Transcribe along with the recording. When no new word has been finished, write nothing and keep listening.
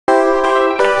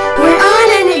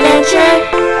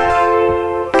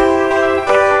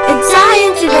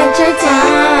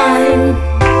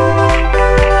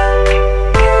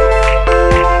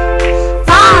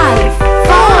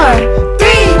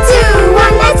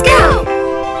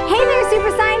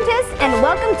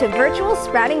to Virtual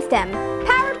Sprouting STEM,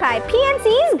 powered by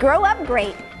PNC's Grow Up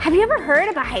Great. Have you ever heard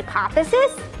of a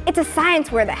hypothesis? It's a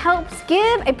science word that helps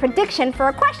give a prediction for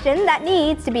a question that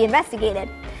needs to be investigated.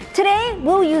 Today,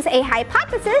 we'll use a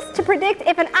hypothesis to predict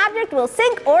if an object will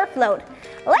sink or float.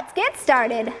 Let's get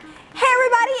started. Hey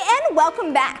everybody, and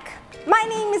welcome back. My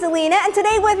name is Alina, and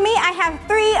today with me I have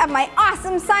three of my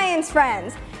awesome science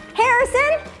friends,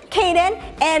 Harrison, Kaden,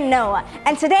 and Noah.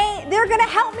 And today they're gonna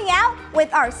help me out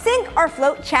with our sink or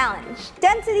float challenge.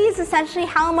 Density is essentially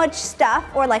how much stuff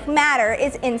or like matter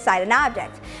is inside an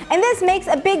object. And this makes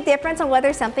a big difference on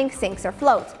whether something sinks or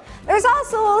floats. There's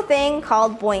also a thing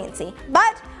called buoyancy,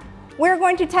 but we're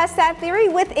going to test that theory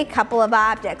with a couple of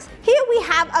objects. Here we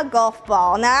have a golf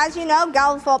ball. Now, as you know,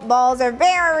 golf balls are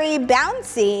very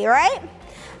bouncy, right?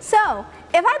 So,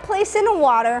 if I place it in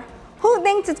water, who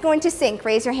thinks it's going to sink?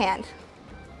 Raise your hand.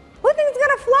 Who thinks it's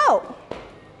gonna float?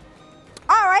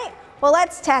 All right, well,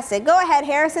 let's test it. Go ahead,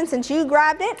 Harrison, since you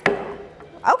grabbed it.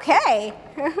 Okay.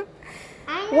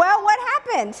 Well, what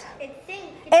happened? It sinks.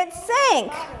 It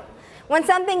sank. When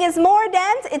something is more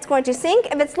dense, it's going to sink.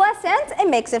 If it's less dense, it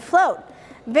makes it float.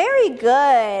 Very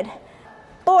good.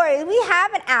 Boys, we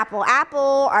have an apple.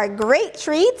 Apple are great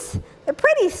treats. They're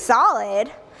pretty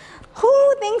solid.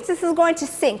 Who thinks this is going to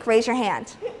sink? Raise your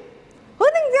hand. Who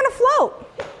thinks it's gonna float?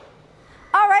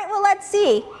 All right, well, let's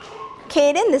see.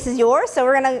 Kaden, this is yours. So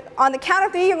we're gonna, on the count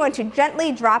of three, you're going to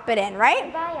gently drop it in,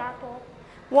 right? Bye, apple.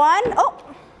 One, oh.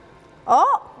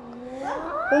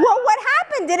 Well, what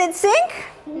happened? Did it sink?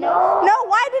 No. No,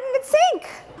 why didn't it sink?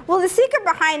 Well, the secret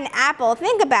behind an apple,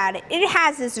 think about it. It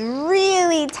has this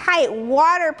really tight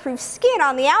waterproof skin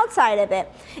on the outside of it.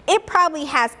 It probably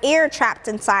has air trapped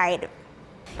inside.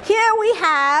 Here we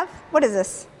have, what is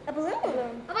this? A balloon.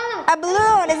 A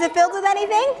balloon. Is it filled with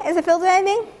anything? Is it filled with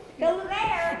anything? Filled with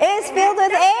air. It is filled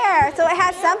with air, so it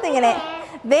has something in it.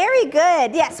 Very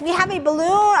good. Yes, we have a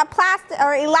balloon, a plastic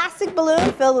or elastic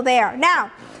balloon filled with air.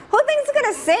 Now, who thinks it's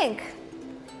gonna sink?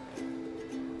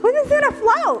 Who thinks it's gonna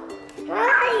float? All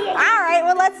right,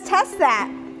 well, let's test that.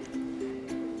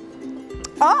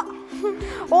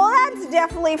 Oh, well, that's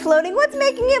definitely floating. What's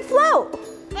making it float?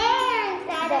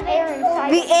 Air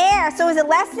inside. The air. So is it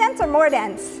less dense or more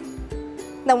dense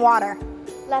than water?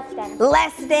 Less dense.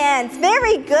 Less dense.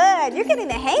 Very good. You're getting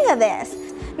the hang of this.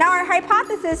 Now, our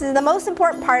hypothesis is the most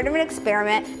important part of an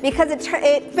experiment because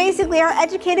it basically our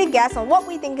educated guess on what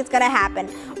we think is going to happen.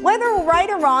 Whether we're right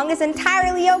or wrong is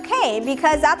entirely okay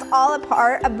because that's all a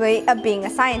part of being a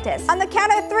scientist. On the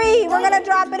count of three, we're going to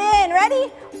drop it in.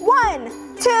 Ready?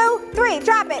 1, 2, 3.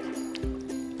 Drop it.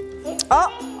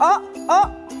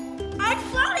 Oh. It's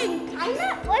floating.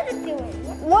 What is it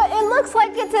doing? Well, it looks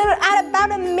like it's at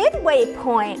about a midway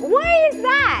point. Why is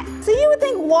that? So you would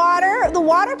think the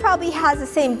water probably has the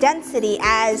same density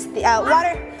as the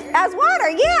water,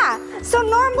 yeah. So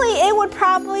normally it would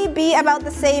probably be about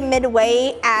the same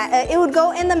midway. It would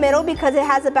go in the middle because it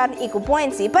has about an equal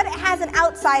buoyancy, but it has an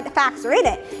outside factor in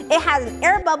it. It has an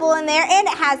air bubble in there and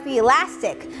it has the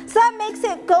elastic. So that makes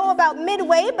it go about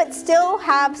midway but still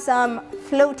have some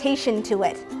flotation to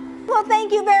it. Well,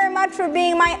 thank you very much for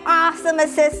being my awesome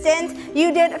assistant.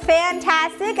 You did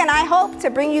fantastic, and I hope to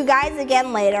bring you guys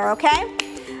again later, okay?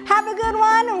 Have a good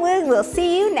one, and we will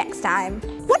see you next time.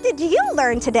 What did you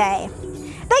learn today?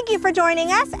 Thank you for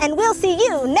joining us, and we'll see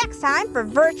you next time for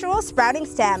Virtual Sprouting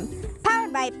STEM,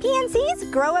 powered by PNC's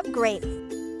Grow Up Great.